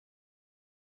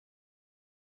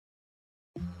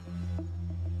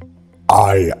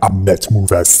I am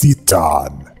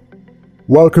NetMoverSitan.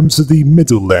 Welcome to the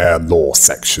middle layer lore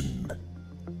section.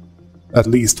 At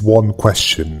least one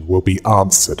question will be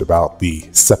answered about the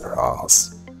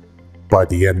Separars by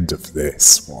the end of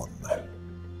this one.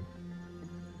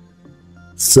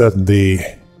 Certainly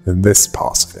in this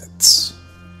part of it.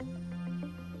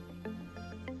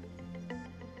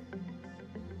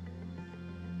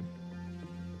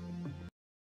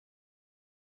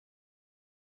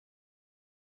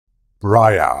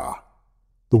 Briar,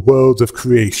 the world of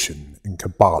creation in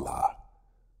Kabbalah,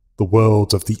 the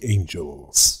world of the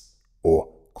angels,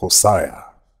 or Kosaya.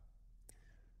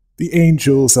 The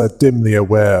angels are dimly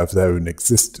aware of their own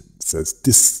existence as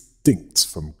distinct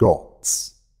from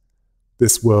gods.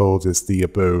 This world is the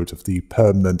abode of the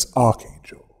permanent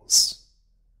archangels.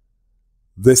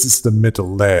 This is the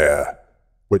middle layer,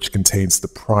 which contains the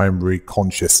primary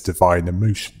conscious divine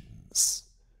emotions,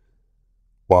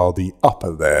 while the upper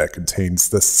layer contains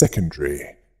the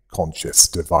secondary conscious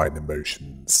divine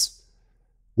emotions.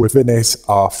 Within it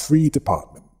are 3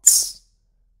 departments: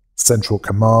 Central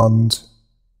Command,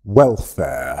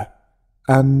 Welfare,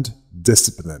 and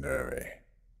Disciplinary.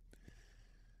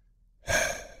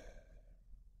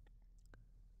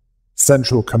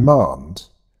 Central Command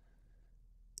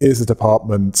is a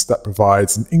department that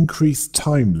provides an increased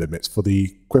time limit for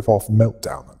the Quiff-Off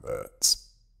Meltdown alerts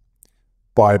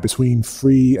by between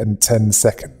 3 and 10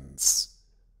 seconds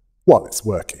while it's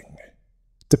working,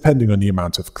 depending on the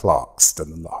amount of clerks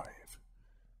still alive.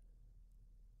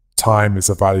 Time is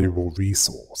a valuable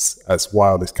resource, as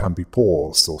while it can be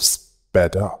paused or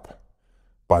sped up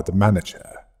by the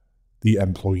manager, the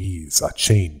employees are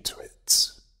chained to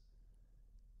it.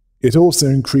 It also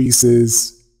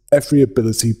increases every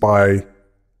ability by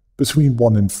between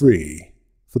 1 and 3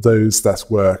 for those that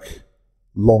work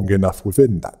long enough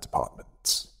within that department.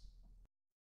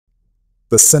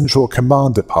 The Central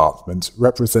Command Department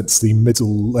represents the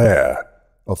middle layer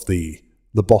of the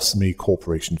Lobotomy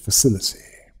Corporation facility.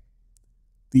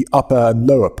 The upper and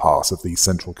lower part of the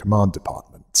Central Command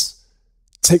Department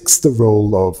takes the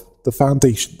role of the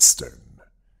foundation stone,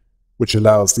 which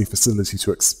allows the facility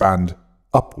to expand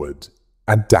upward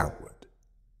and downward.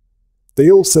 They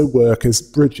also work as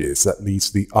bridges that lead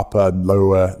to the upper and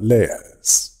lower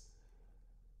layers.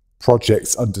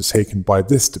 Projects undertaken by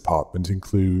this department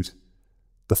include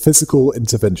the Physical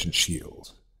Intervention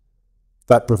Shield,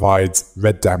 that provides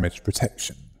red damage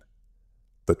protection,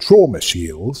 the Trauma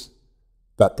Shield,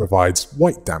 that provides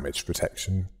white damage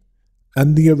protection,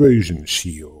 and the Erosion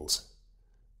Shield,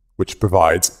 which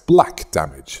provides black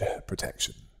damage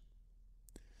protection.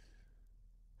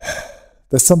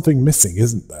 There's something missing,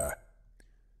 isn't there?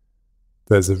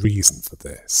 There's a reason for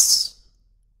this.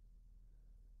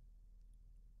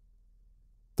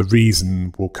 The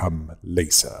reason will come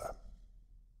later.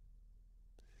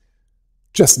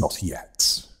 Just not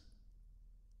yet.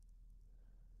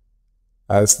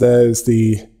 As there's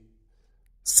the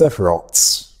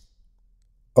Sephiroths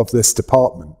of this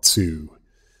department to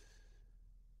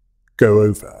go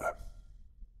over.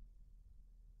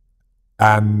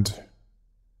 And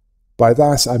by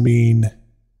that I mean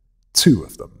 2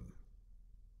 of them,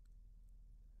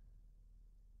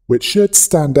 which should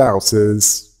stand out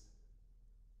as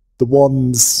the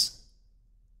ones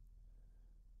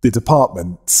the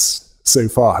departments so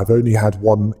far have only had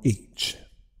 1 each.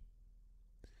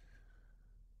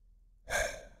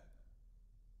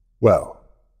 Well,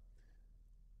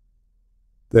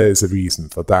 there's a reason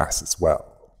for that as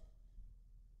well.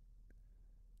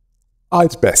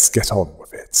 I'd best get on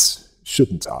with it,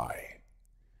 shouldn't I?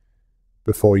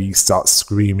 Before you start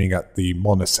screaming at the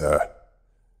monitor,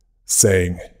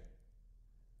 saying,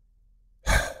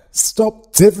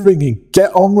 "Stop dithering and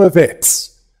get on with it!"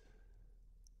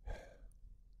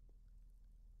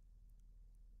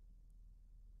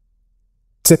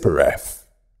 Tipperef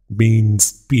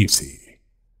means beauty,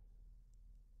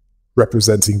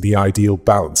 representing the ideal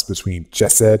balance between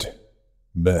Chesed,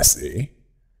 mercy,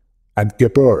 and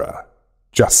Gebura,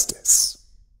 justice.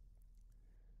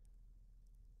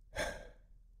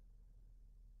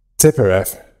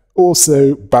 Tipperef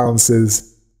also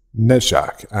balances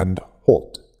Nezhak and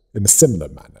Hod in a similar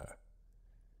manner.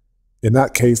 In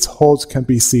that case, Hod can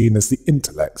be seen as the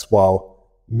intellect, while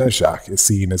Nezhak is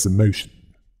seen as emotion.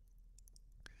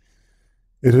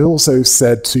 It is also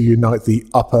said to unite the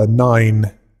upper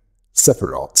 9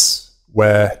 Sephiroths,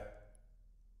 where,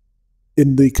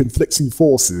 in the conflicting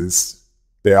forces,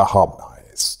 they are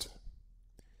harmonized,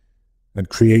 and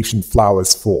creation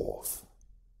flowers forth.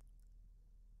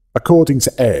 According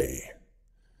to A,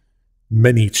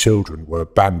 many children were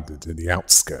abandoned in the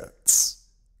outskirts,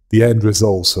 the end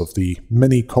result of the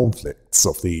many conflicts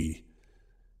of the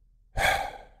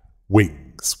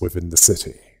wings within the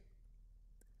city.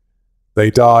 They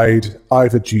died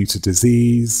either due to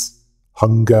disease,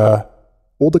 hunger,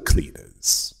 or the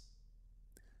cleaners.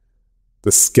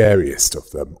 The scariest of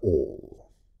them all,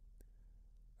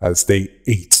 as they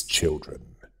ate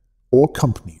children or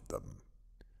accompanied them.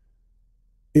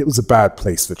 It was a bad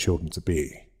place for children to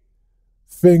be.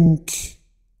 Think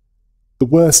the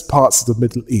worst parts of the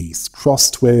Middle East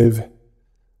crossed with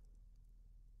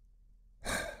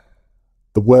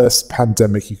the worst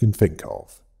pandemic you can think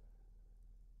of,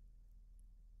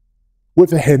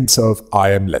 with a hint of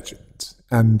I Am Legend,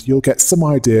 and you'll get some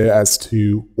idea as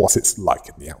to what it's like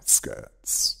in the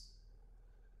outskirts.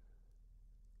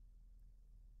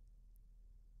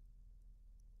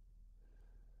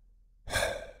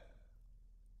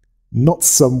 Not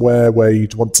somewhere where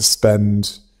you'd want to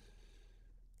spend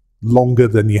longer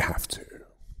than you have to.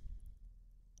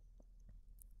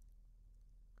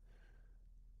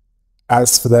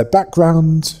 As for their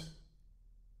background,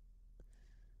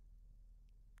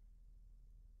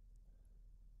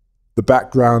 the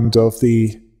background of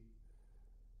the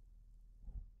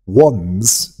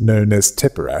ones known as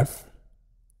Tippereth,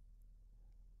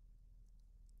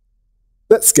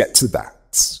 let's get to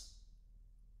that.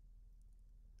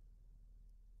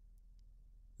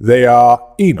 They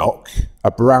are Enoch, a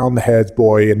brown-haired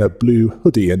boy in a blue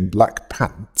hoodie and black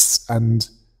pants, and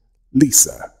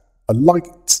Lisa, a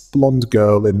light blonde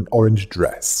girl in an orange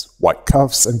dress, white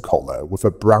cuffs and collar with a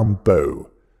brown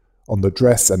bow on the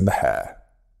dress and the hair.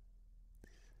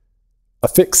 A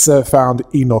fixer found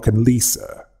Enoch and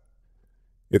Lisa.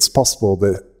 It's possible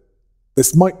that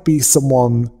this might be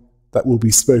someone that will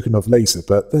be spoken of later,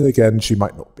 but then again, she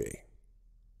might not be.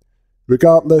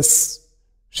 Regardless,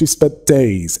 she spent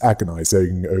days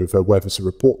agonizing over whether to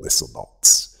report this or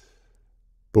not.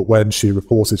 But when she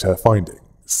reported her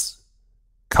findings,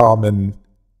 Carmen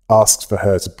asked for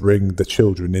her to bring the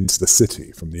children into the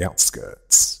city from the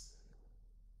outskirts.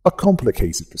 A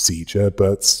complicated procedure,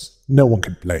 but no one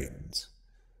complained.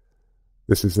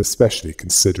 This is especially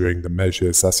considering the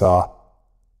measures that are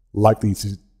likely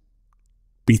to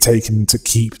be taken to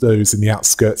keep those in the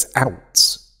outskirts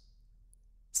out,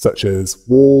 such as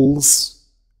walls,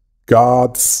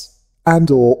 guards, and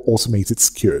or automated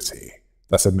security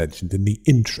that are mentioned in the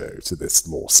intro to this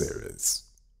law series.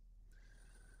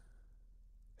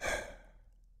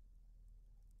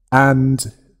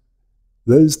 And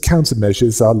those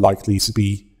countermeasures are likely to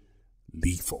be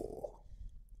lethal.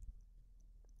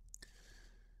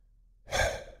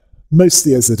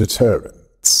 Mostly as a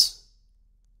deterrent.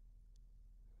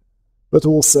 But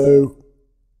also,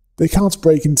 they can't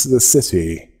break into the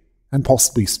city and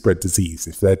possibly spread disease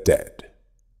if they're dead.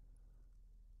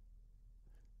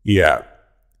 Yeah,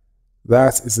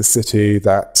 that is a city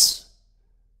that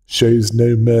shows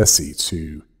no mercy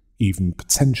to even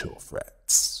potential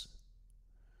threats.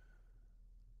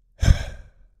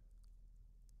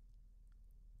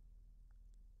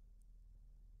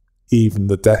 Even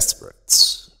the desperate.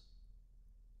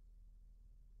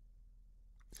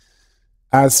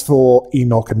 As for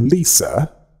Enoch and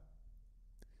Lisa,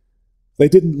 they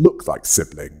didn't look like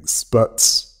siblings,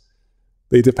 but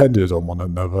they depended on one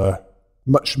another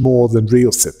much more than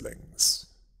real siblings.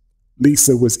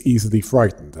 Lisa was easily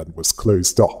frightened and was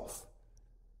closed off.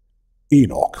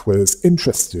 Enoch was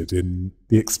interested in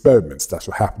the experiments that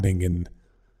were happening in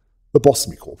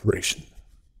Lobotomy Corporation.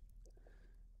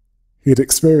 He had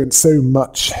experienced so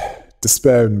much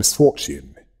despair and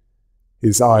misfortune,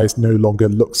 his eyes no longer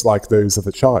looked like those of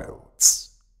a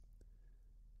child's.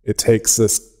 It takes a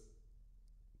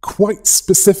quite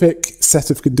specific set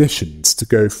of conditions to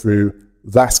go through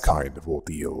that kind of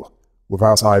ordeal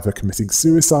without either committing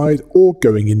suicide or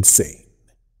going insane.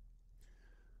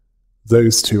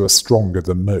 Those two are stronger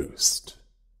than most,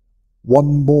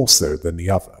 one more so than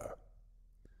the other.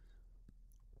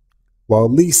 While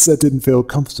Lisa didn't feel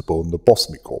comfortable in the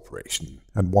Lobotomy Corporation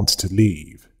and wanted to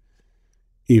leave,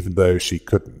 even though she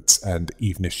couldn't, and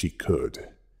even if she could,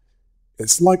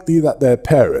 it's likely that their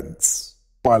parents,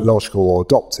 biological or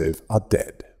adoptive, are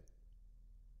dead.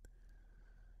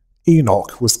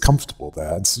 Enoch was comfortable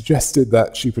there and suggested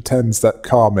that she pretends that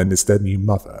Carmen is their new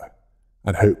mother,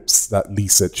 and hopes that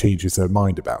Lisa changes her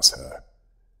mind about her,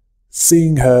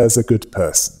 seeing her as a good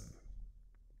person.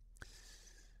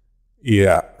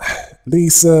 Yeah,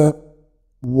 Lisa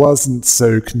wasn't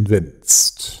so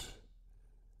convinced.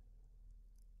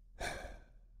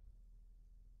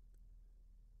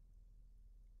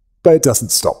 But it doesn't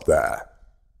stop there.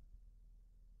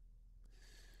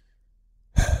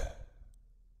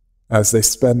 As they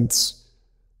spent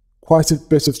quite a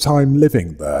bit of time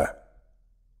living there,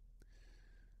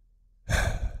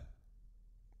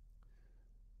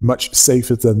 much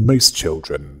safer than most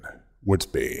children would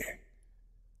be,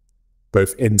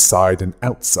 both inside and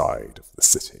outside of the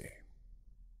city.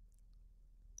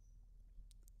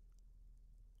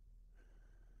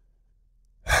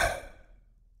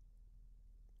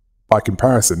 By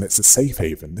comparison, it's a safe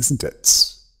haven, isn't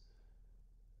it?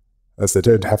 As they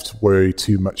don't have to worry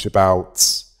too much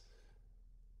about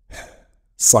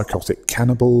psychotic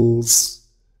cannibals,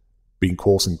 being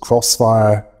caught in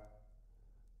crossfire,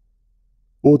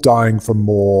 or dying from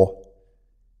more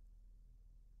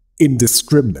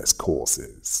indiscriminate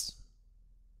causes.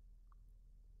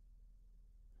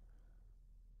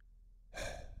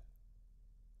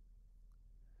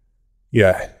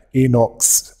 Yeah,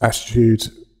 Enoch's attitude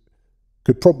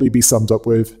could probably be summed up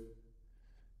with,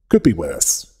 could be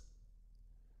worse.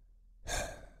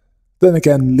 Then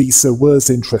again, Lisa was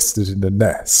interested in a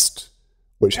nest,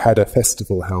 which had a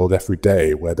festival held every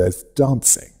day where there's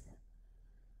dancing.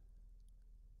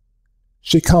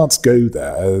 She can't go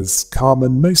there as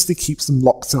Carmen mostly keeps them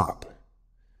locked up.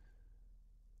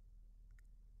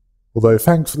 Although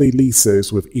thankfully Lisa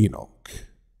is with Enoch,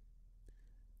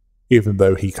 even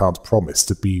though he can't promise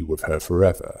to be with her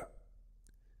forever.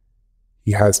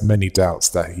 He has many doubts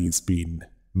that he's been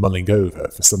mulling over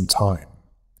for some time.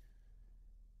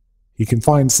 He can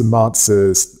find some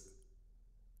answers.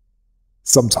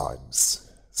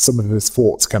 Sometimes, some of his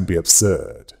thoughts can be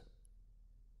absurd.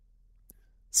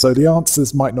 So the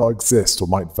answers might not exist or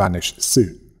might vanish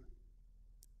soon.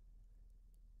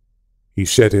 He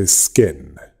shed his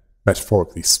skin,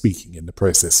 metaphorically speaking, in the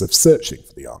process of searching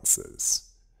for the answers.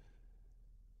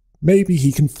 Maybe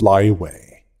he can fly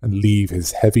away and leave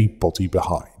his heavy body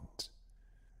behind.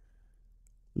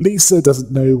 Lisa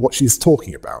doesn't know what she's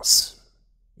talking about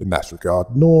in that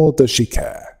regard, nor does she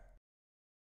care.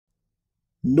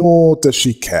 Nor does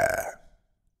she care.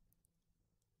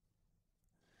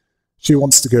 She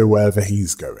wants to go wherever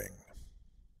he's going.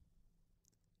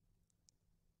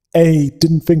 A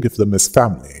didn't think of them as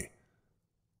family,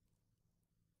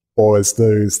 or as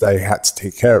those they had to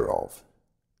take care of.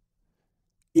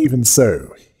 Even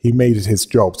so, he made it his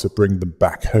job to bring them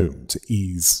back home to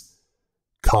ease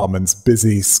Carmen's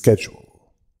busy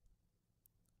schedule.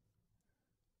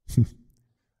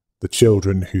 The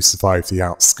children who survived the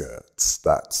outskirts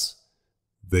that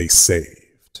they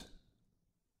saved.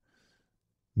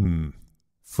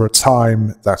 For a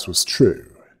time, that was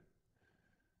true.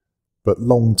 But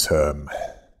long term,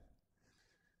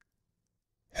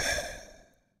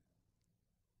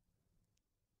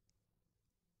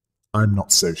 I'm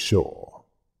not so sure.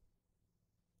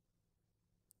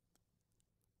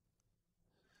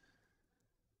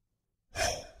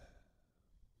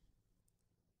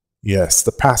 Yes,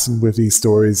 the pattern with these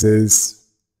stories is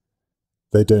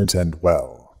they don't end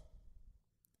well.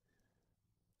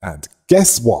 And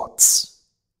guess what?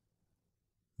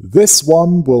 This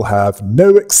one will have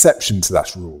no exception to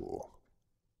that rule.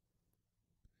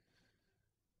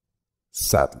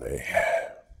 Sadly.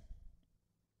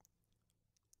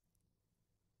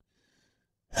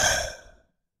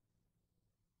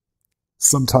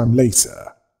 Sometime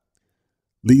later,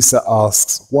 Lisa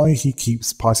asks why he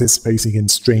keeps participating in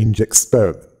strange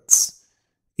experiments,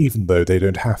 even though they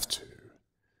don't have to.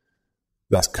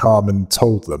 That Carmen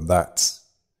told them that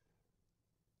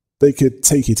they could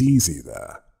take it easy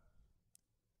there.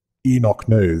 Enoch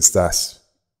knows that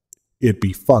it'd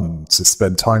be fun to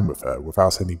spend time with her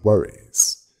without any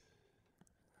worries.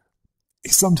 He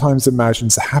sometimes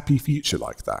imagines a happy future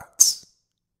like that,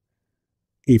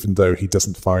 even though he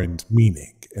doesn't find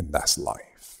meaning in that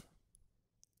life.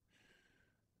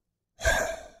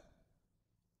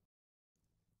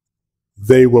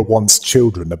 They were once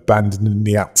children abandoned in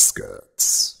the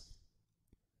outskirts,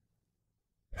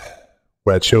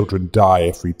 where children die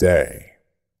every day.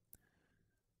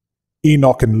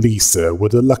 Enoch and Lisa were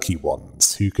the lucky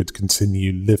ones who could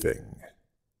continue living.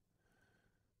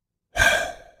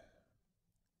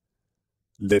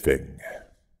 Living.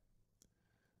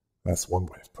 That's one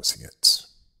way of putting it.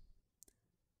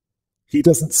 He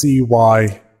doesn't see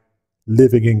why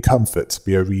living in comfort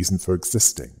be a reason for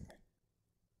existing.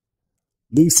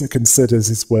 Lisa considers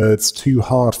his words too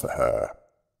hard for her,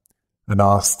 and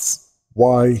asks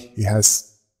why he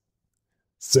has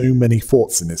so many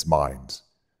thoughts in his mind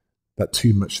that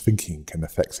too much thinking can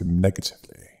affect him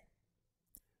negatively.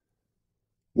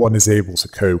 One is able to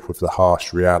cope with the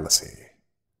harsh reality.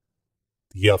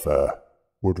 The other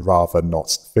would rather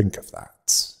not think of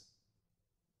that.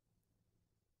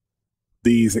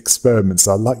 These experiments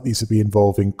are likely to be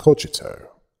involving cogito.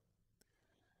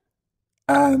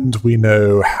 And we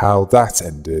know how that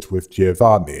ended with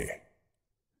Giovanni.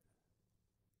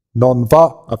 Non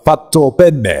va affatto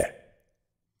bene.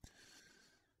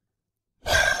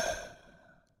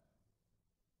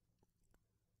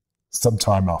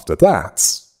 Sometime after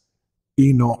that,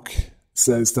 Enoch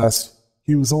says that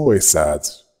he was always sad,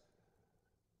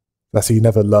 that he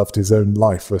never loved his own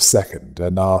life for a second,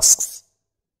 and asks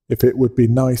if it would be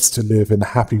nice to live in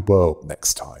a happy world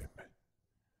next time.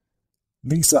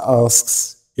 Lisa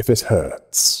asks if it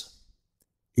hurts.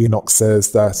 Enoch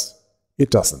says that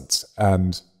it doesn't,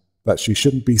 and that she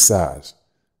shouldn't be sad,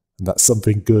 and that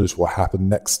something good will happen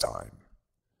next time.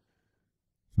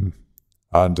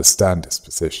 I understand his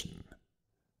position.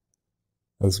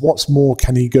 As what more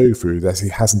can he go through that he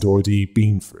hasn't already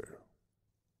been through?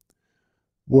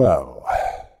 Well,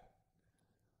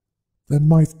 there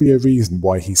might be a reason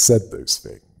why he said those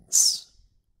things.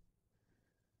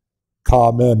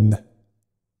 Carmen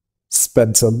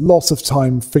spent a lot of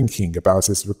time thinking about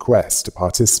his request to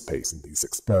participate in these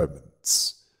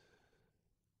experiments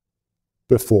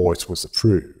before it was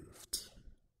approved.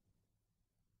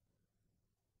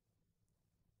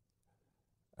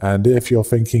 And if you're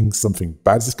thinking something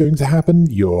bad is going to happen,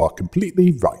 you are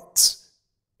completely right.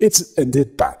 It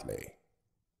ended badly.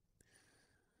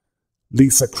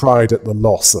 Lisa cried at the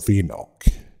loss of Enoch.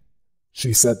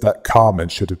 She said that Carmen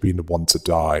should have been the one to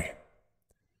die.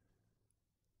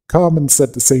 Carmen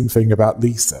said the same thing about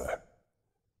Lisa,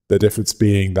 the difference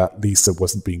being that Lisa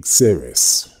wasn't being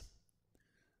serious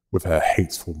with her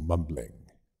hateful mumbling.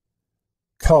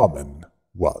 Carmen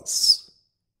was.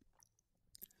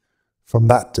 From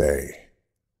that day,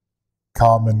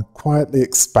 Carmen quietly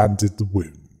expanded the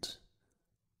wound,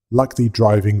 likely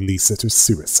driving Lisa to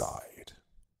suicide.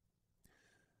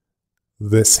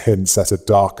 This hints at a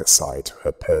darker side to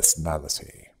her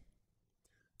personality,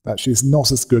 that she's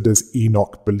not as good as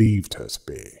Enoch believed her to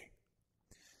be.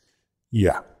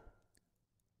 Yeah,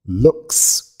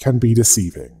 looks can be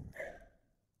deceiving.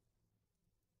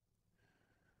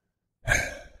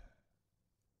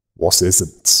 What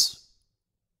isn't?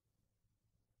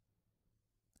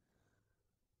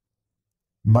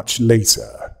 Much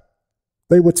later,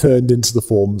 they were turned into the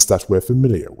forms that we're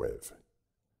familiar with.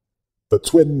 The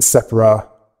twin Separa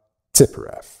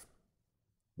Tiphareth,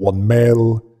 one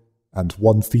male and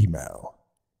one female,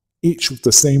 each with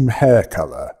the same hair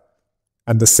colour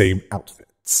and the same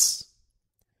outfits,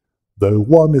 though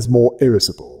one is more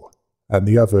irritable and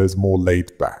the other is more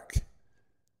laid back.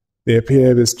 They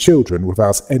appear as children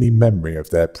without any memory of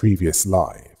their previous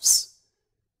lives.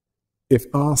 If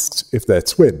asked if they're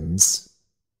twins,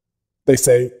 they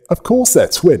say, of course they're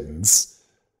twins,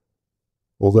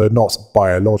 although not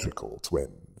biological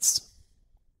twins.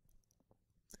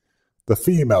 The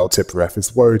female Tiphareth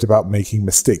is worried about making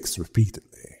mistakes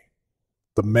repeatedly.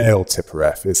 The male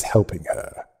Tiphareth is helping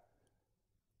her,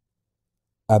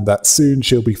 and that soon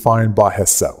she'll be fine by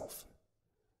herself.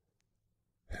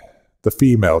 The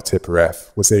female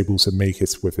Tiphareth was able to make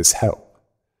it with his help.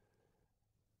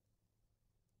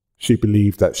 She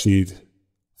believed that she'd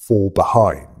fall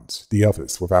behind the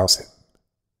others without him,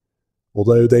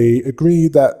 although they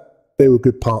agreed that they were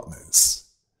good partners.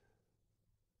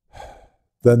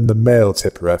 Then the male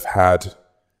Tiphareth had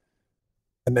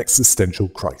an existential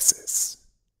crisis.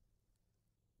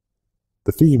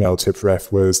 The female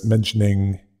Tiphareth was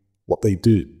mentioning what they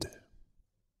did.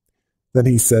 Then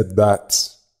he said that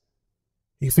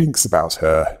he thinks about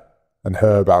her and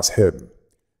her about him.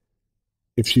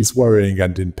 If she's worrying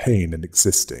and in pain and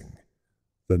existing,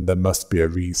 then there must be a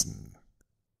reason.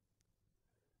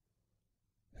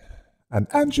 And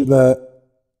Angela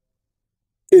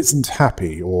isn't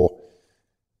happy, or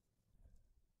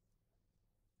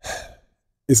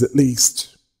is at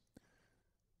least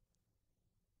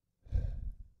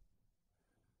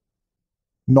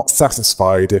not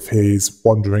satisfied if he's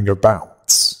wandering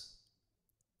about,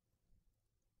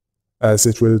 as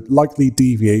it would likely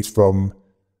deviate from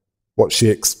what she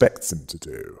expects him to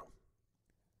do,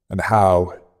 and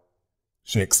how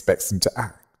she expects him to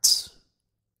act.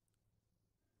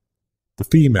 The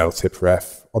female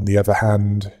Tiphareth, on the other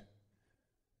hand,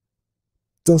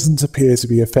 doesn't appear to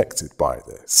be affected by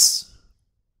this.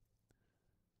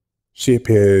 She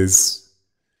appears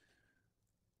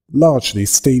largely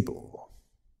stable,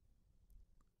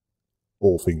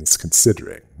 all things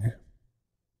considering.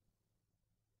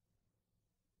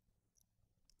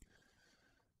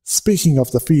 Speaking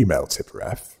of the female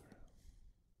Tiphareth,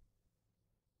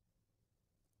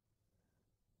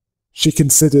 she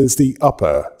considers the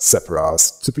upper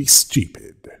Separas to be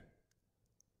stupid,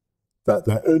 that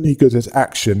they're only good at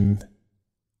action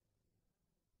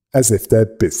as if they're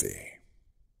busy,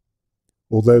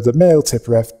 although the male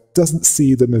Tiphareth doesn't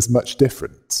see them as much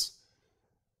different.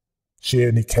 She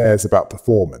only cares about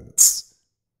performance,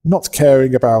 not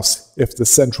caring about if the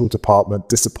central department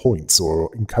disappoints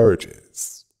or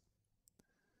encourages.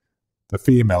 The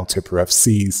female Tipperef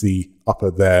sees the upper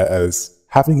there as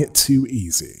having it too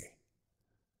easy.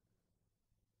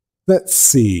 Let's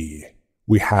see.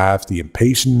 We have the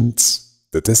impatient,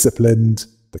 the disciplined,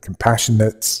 the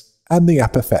compassionate, and the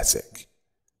apathetic.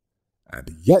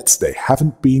 And yet they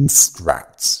haven't been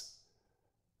scrapped,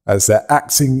 as they're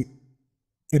acting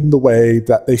in the way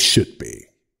that they should be,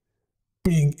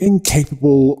 being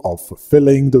incapable of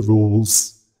fulfilling the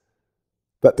rules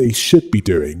that they should be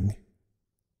doing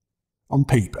on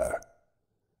paper.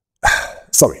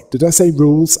 Sorry, did I say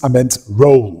rules? I meant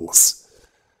roles.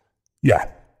 Yeah,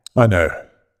 I know.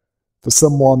 For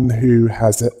someone who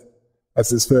has it as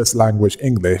his first language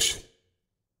English,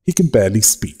 he can barely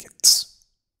speak it.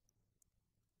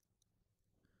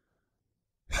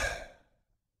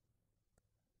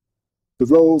 The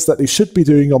roles that they should be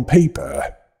doing on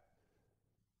paper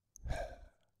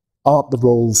aren't the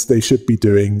roles they should be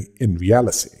doing in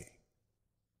reality,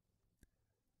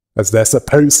 as they're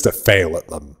supposed to fail at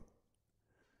them.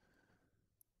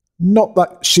 Not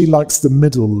that she likes the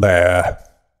middle layer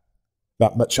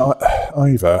that much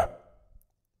either,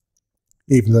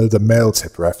 even though the male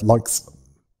Tipperef likes them.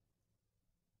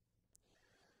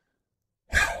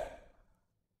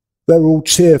 They're all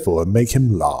cheerful and make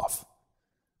him laugh.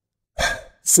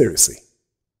 Seriously.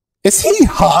 Is he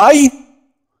high?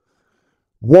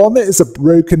 One is a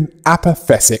broken,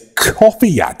 apathetic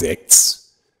coffee addict,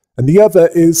 and the other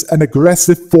is an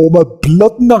aggressive former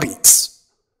blood knight.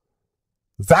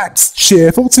 That's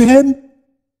cheerful to him?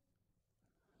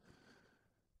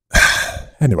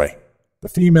 Anyway, the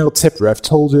female Tipperef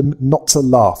told him not to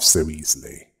laugh so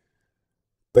easily.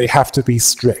 They have to be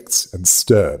strict and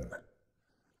stern.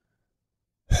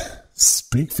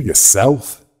 Speak for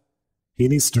yourself. He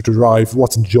needs to derive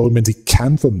what enjoyment he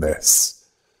can from this,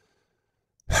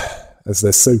 as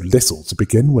there's so little to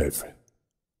begin with.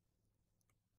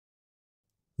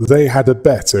 They had a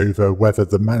bet over whether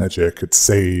the manager could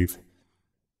save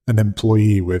an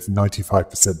employee with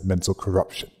 95% mental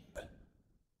corruption.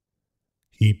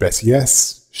 He bet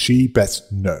yes, she bet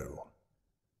no.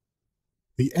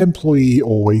 The employee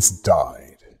always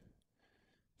died.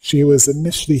 She was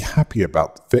initially happy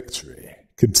about the victory,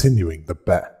 continuing the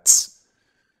bet,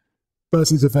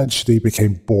 but it eventually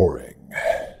became boring.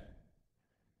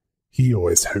 He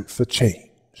always hoped for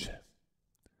change.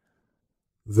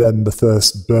 Then the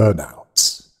first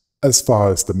burnout, as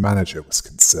far as the manager was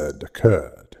concerned,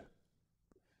 occurred.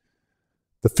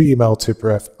 The female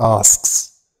Tipperef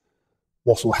asks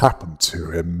what will happen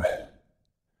to him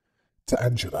to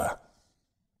Angela.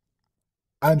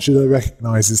 Angela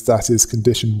recognizes that his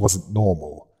condition wasn't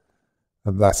normal,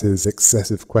 and that his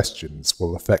excessive questions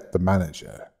will affect the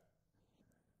manager.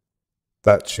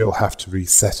 That she'll have to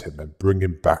reset him and bring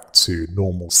him back to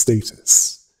normal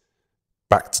status,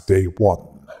 back to day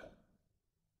one.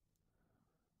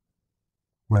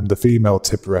 When the female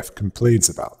Tipperef complains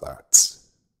about that,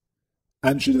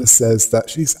 Angela says that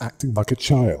she's acting like a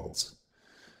child.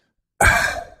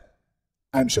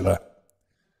 Angela,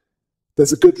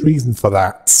 there's a good reason for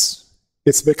that.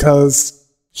 It's because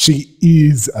she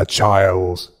is a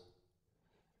child.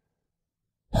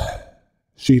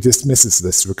 She dismisses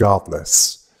this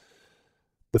regardless.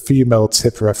 The female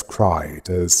Tipperef cried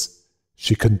as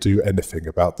she couldn't do anything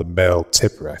about the male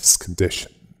Tipperef's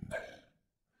condition.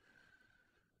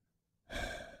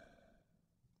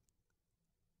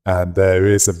 And there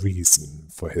is a reason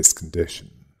for his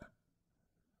condition.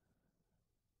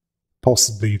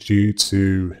 Possibly due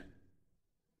to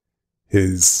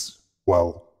his,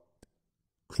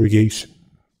 creation.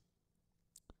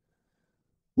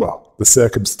 The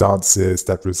circumstances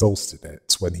that resulted in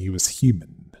it when he was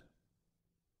human.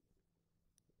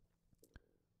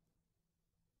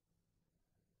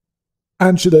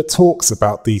 Angela talks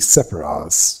about the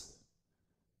separars,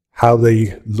 how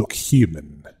they look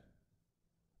human,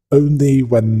 only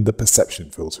when the perception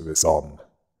filter is on.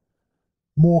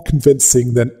 More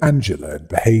convincing than Angela in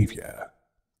behaviour.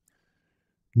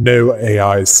 No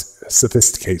AI is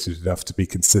sophisticated enough to be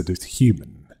considered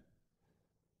human.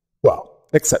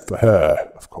 Except for her,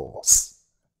 of course.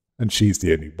 And she's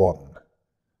the only one.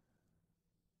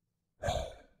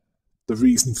 The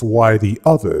reason for why the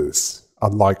others are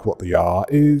like what they are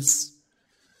is,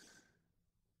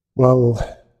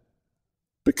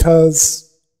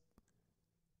 because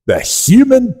they're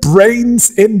human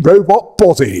brains in robot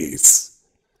bodies.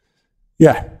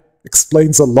 Yeah,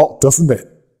 explains a lot, doesn't it?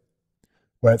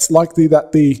 Where it's likely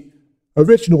that the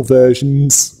original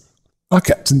versions are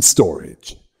kept in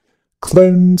storage,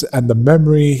 cloned and the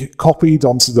memory copied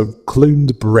onto the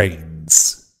cloned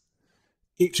brains.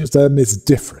 Each of them is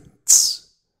different.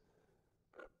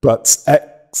 But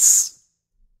X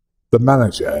The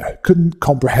manager couldn't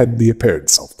comprehend the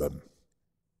appearance of them.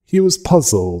 He was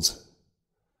puzzled.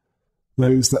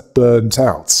 Those that burnt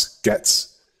out get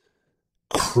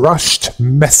crushed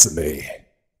messily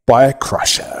by a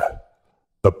crusher,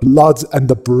 the blood and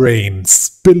the brain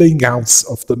spilling out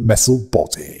of the metal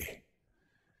body.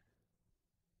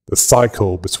 The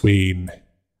cycle between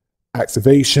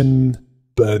activation,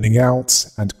 burning out,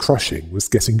 and crushing was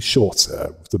getting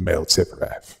shorter with the male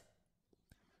Tipperef.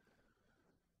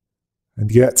 And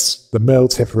yet, the male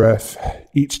Tipperef,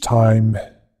 each time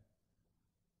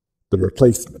the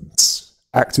replacement,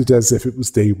 acted as if it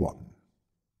was day one.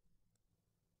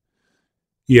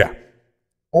 Yeah,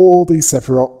 all these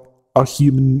Sephiroth are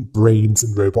human brains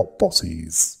and robot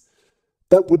bodies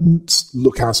that wouldn't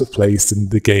look out of place in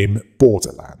the game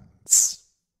Borderlands.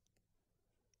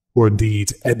 Or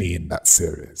indeed any in that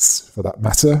series, for that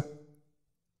matter.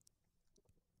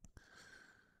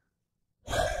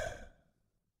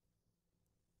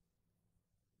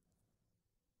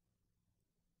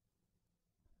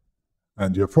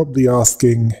 And you're probably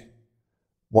asking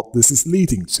what this is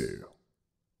leading to.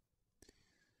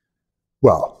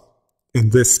 Well,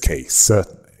 in this case,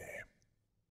 certainly.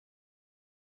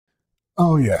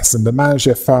 Oh yes, and the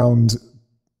manager found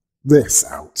this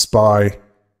out by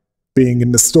being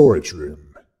in the storage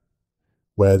room,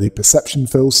 where the perception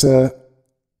filter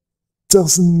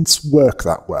doesn't work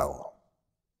that well.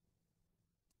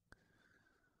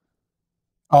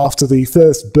 After the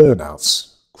first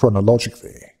burnout,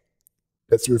 chronologically,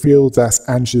 it's revealed that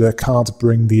Angela can't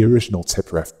bring the original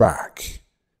Tipperef back,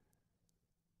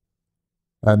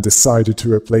 and decided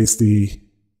to replace the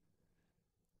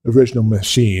original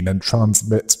machine and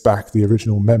transmit back the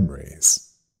original memories.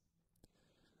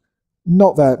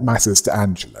 Not that it matters to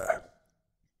Angela.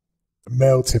 The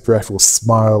male Tipperef will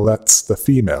smile at the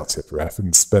female Tipperef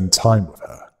and spend time with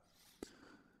her,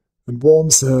 and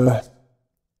warns her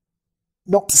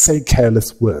not to say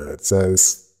careless words,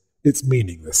 as it's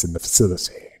meaningless in the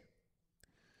facility.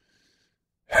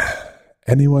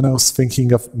 Anyone else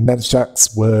thinking of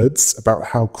Nedjak's words about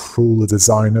how cruel the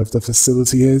design of the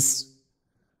facility is?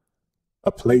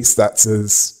 A place that's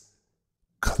as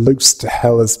close to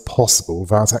hell as possible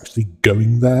without actually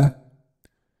going there?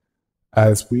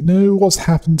 As we know what's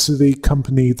happened to the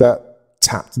company that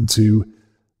tapped into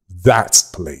that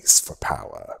place for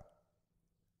power.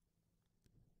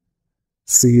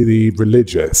 See the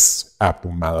religious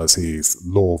abnormalities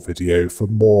law video for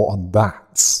more on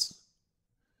that.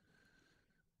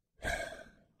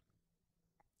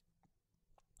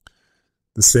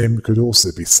 The same could also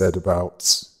be said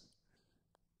about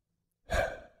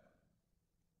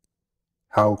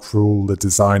how cruel the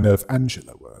designer of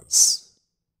Angela was.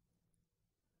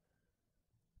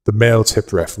 The male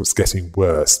Tipperef was getting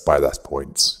worse by that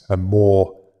point, and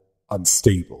more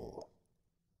unstable,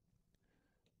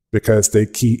 because they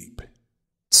keep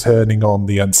turning on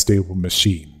the unstable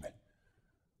machine.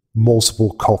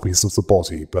 Multiple copies of the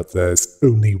body, but there's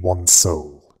only one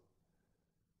soul.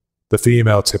 The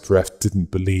female Tipperef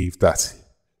didn't believe that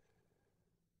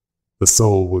the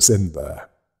soul was in there.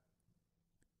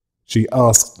 She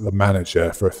asked the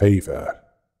manager for a favor,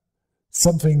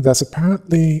 something that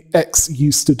apparently X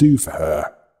used to do for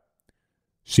her.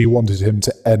 She wanted him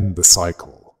to end the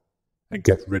cycle and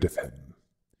get rid of him.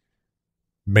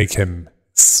 Make him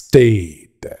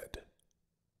stay dead.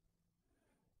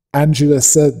 Angela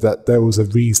said that there was a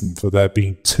reason for there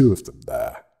being two of them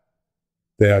there.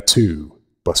 They are two,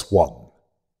 but one.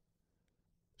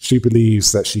 She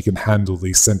believes that she can handle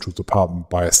the central department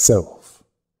by herself.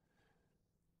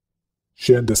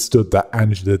 She understood that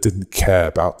Angela didn't care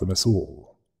about them at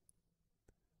all.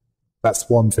 That's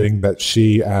one thing that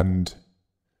she and,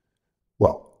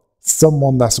 well,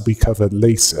 someone that will be covered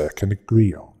later can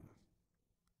agree on.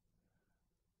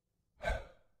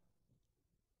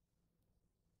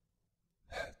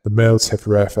 The male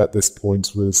Tipperef at this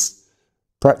point was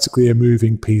practically a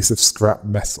moving piece of scrap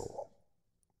metal.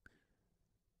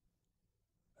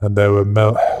 And there were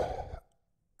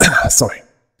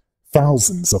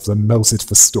thousands of them melted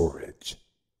for storage.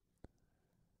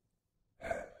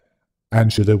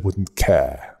 Angela wouldn't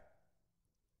care.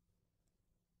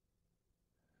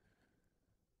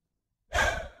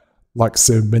 Like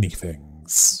so many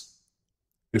things,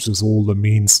 it was all a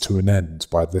means to an end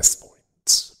by this point.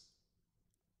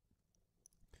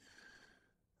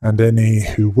 And any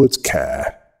who would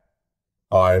care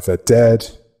are either dead,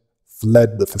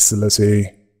 fled the facility,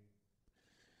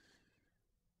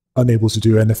 unable to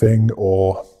do anything,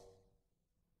 or,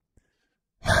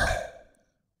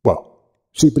 well,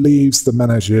 she believes the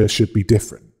manager should be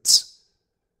different.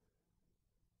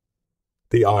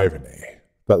 The irony,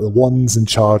 that the ones in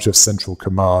charge of Central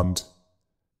Command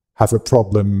have a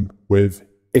problem with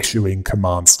issuing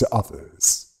commands to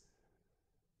others,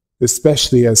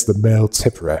 especially as the male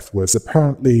Tipperef was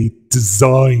apparently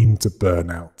designed to burn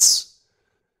out.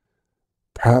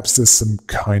 Perhaps there's some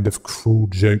kind of cruel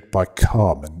joke by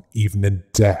Carmen, even in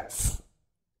death.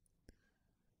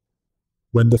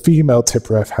 When the female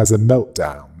Tipperef has a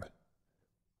meltdown,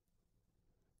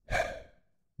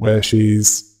 where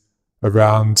she's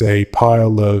around a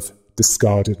pile of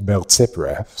discarded male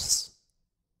Tipperefs,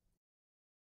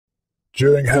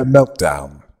 during her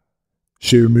meltdown,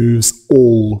 she removes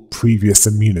all previous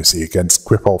immunity against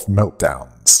Quip-Off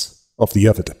meltdowns of the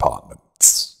other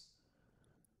departments.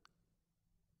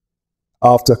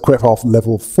 After Quip-Off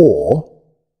level 4,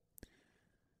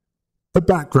 the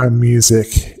background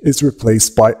music is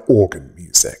replaced by organ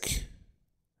music.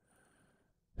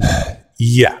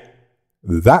 Yeah,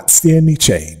 that's the only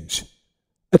change.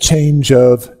 A change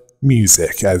of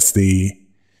music as the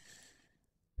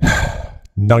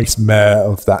nightmare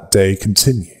of that day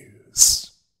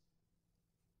continues.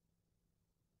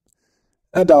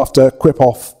 And after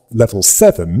Quip-Off level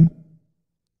 7,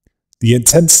 the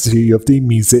intensity of the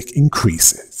music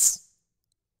increases.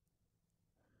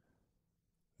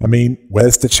 I mean,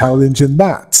 where's the challenge in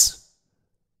that?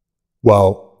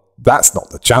 Well, that's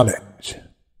not the challenge.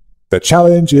 The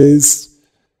challenge is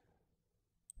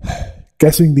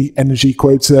getting the energy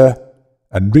quota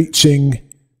and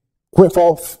reaching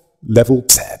Quip-Off level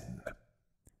 10.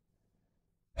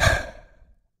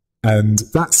 And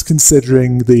that's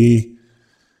considering the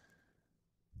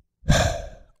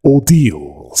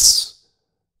ordeals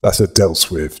that are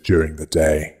dealt with during the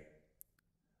day,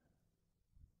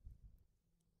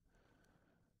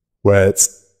 where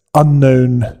it's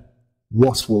unknown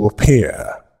what will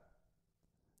appear,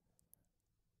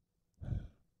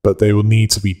 but they will need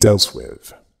to be dealt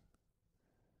with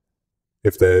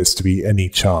if there is to be any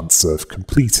chance of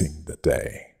completing the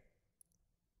day.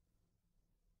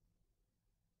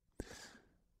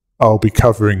 I'll be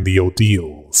covering the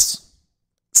ordeals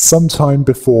sometime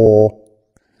before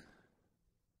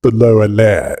the lower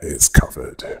layer is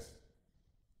covered.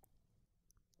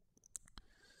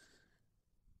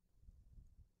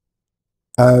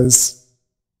 As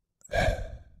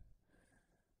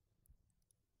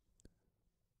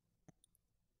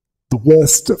the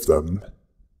worst of them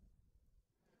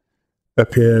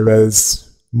appear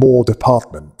as more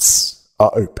departments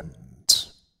are opened.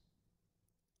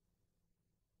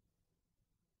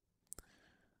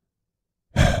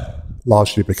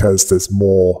 Largely because there's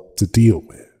more to deal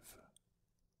with.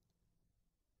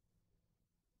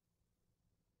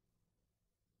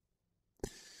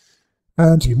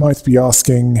 And you might be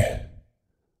asking,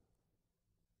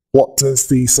 what does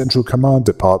the Central Command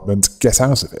Department get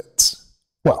out of it?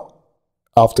 Well,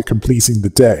 after completing the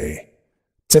day,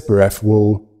 Tipperef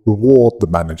will reward the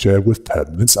manager with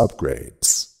permanent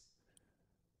upgrades.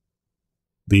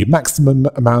 The maximum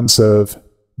amount of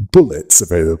bullets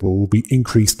available will be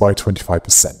increased by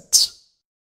 25%,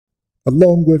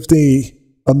 along with the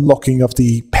unlocking of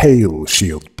the Pale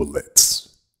Shield bullets.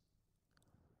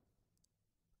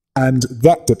 And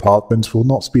that department will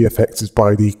not be affected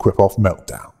by the Quip-Off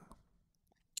meltdown.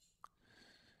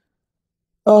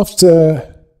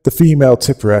 After the female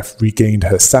Tipperef regained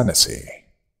her sanity,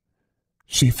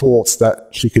 she thought that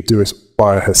she could do it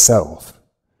by herself.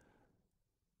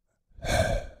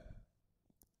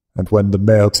 And when the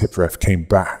male Tipperef came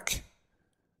back,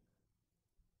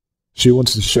 she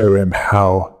wanted to show him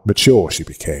how mature she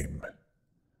became.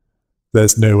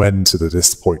 There's no end to the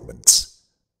disappointment,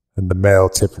 and the male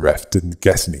Tipperef didn't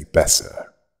get any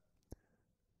better.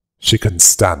 She couldn't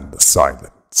stand the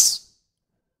silence.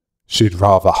 She'd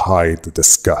rather hide the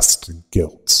disgust and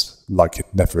guilt like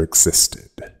it never existed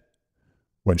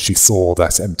when she saw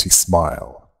that empty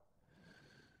smile.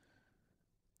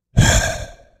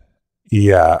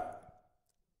 Yeah,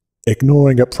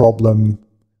 ignoring a problem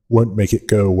won't make it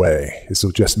go away,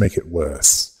 it'll just make it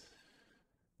worse,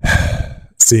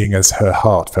 seeing as her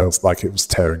heart felt like it was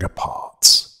tearing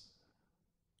apart.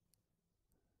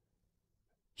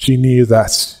 She knew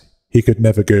that he could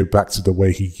never go back to the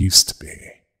way he used to be.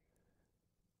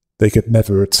 They could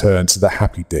never return to the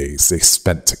happy days they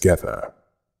spent together.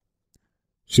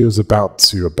 She was about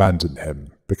to abandon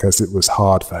him because it was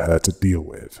hard for her to deal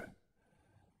with.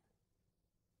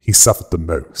 He suffered the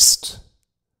most.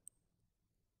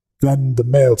 Then the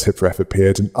male Tipperef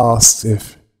appeared and asked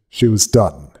if she was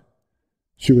done.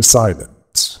 She was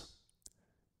silent.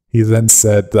 He then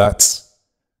said that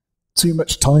too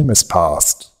much time has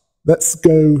passed. Let's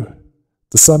go.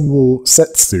 The sun will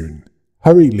set soon.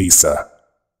 Hurry, Lisa.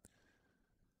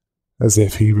 as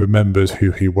if he remembered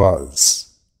who he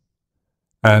was.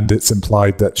 And it's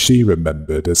implied that she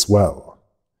remembered as well,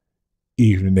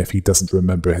 even if he doesn't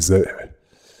remember his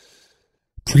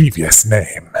previous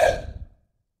name,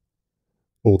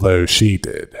 although she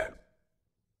did.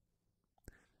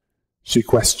 She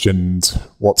questioned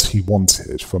what he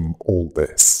wanted from all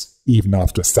this, even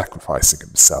after sacrificing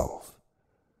himself.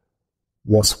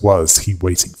 What was he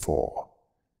waiting for,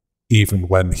 even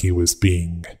when he was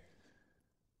being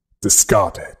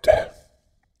discarded?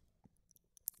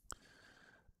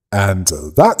 And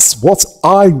that's what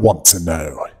I want to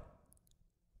know.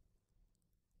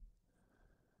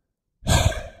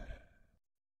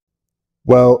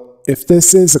 Well, if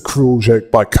this is a cruel joke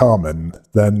by Carmen,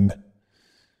 then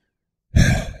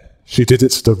she did it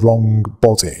to the wrong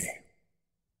body.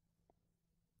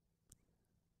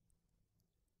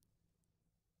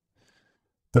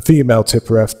 The female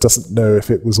Tipperef doesn't know if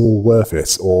it was all worth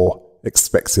it or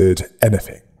expected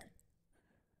anything.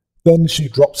 Then she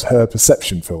dropped her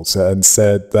perception filter and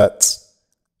said that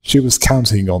she was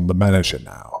counting on the manager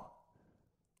now,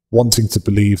 wanting to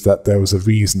believe that there was a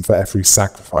reason for every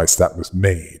sacrifice that was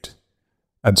made,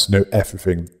 and to know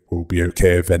everything will be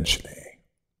okay eventually.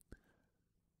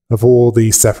 Of all the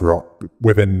Sephiroth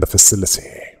within the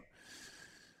facility,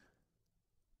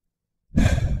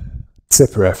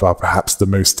 Tipperef are perhaps the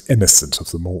most innocent of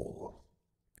them all.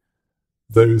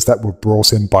 Those that were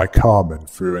brought in by Carmen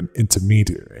through an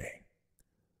intermediary,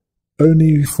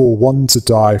 only for one to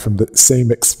die from the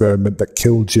same experiment that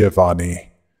killed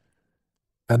Giovanni,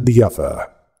 and the other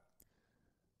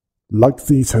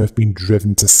likely to have been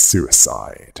driven to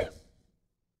suicide.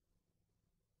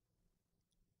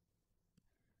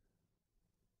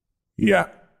 Yeah.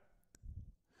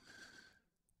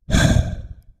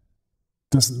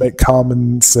 Doesn't make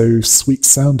Carmen so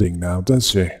sweet-sounding now, does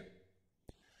she?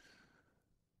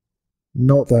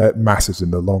 Not that it matters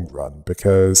in the long run,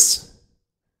 because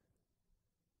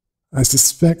I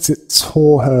suspect it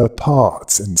tore her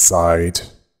apart inside,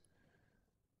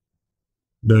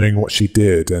 knowing what she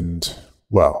did and,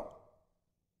 well,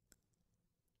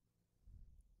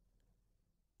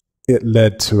 it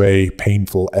led to a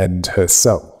painful end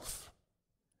herself.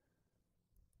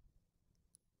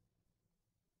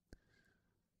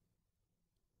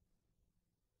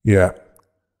 Yeah,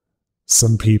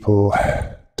 some people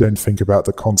don't think about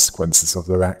the consequences of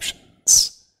their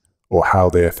actions, or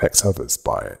how they affect others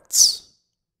by it.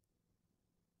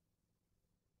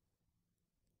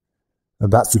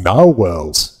 And that's in our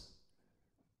world.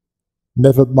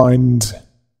 Never mind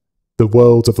the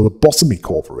world of the Lobotomy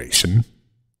Corporation.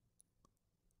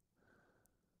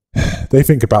 They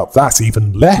think about that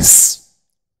even less.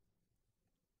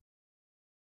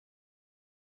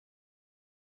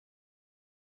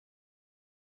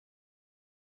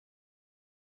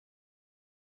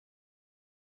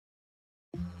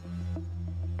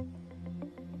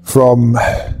 From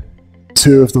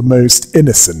two of the most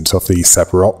innocent of the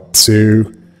Sephiroth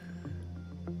to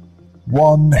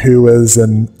one who was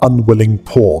an unwilling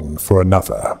pawn for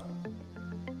another.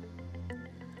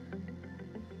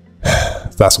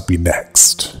 That'll be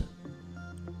next.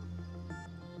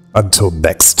 Until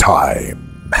next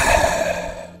time.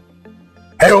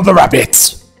 Hail the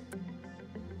rabbit!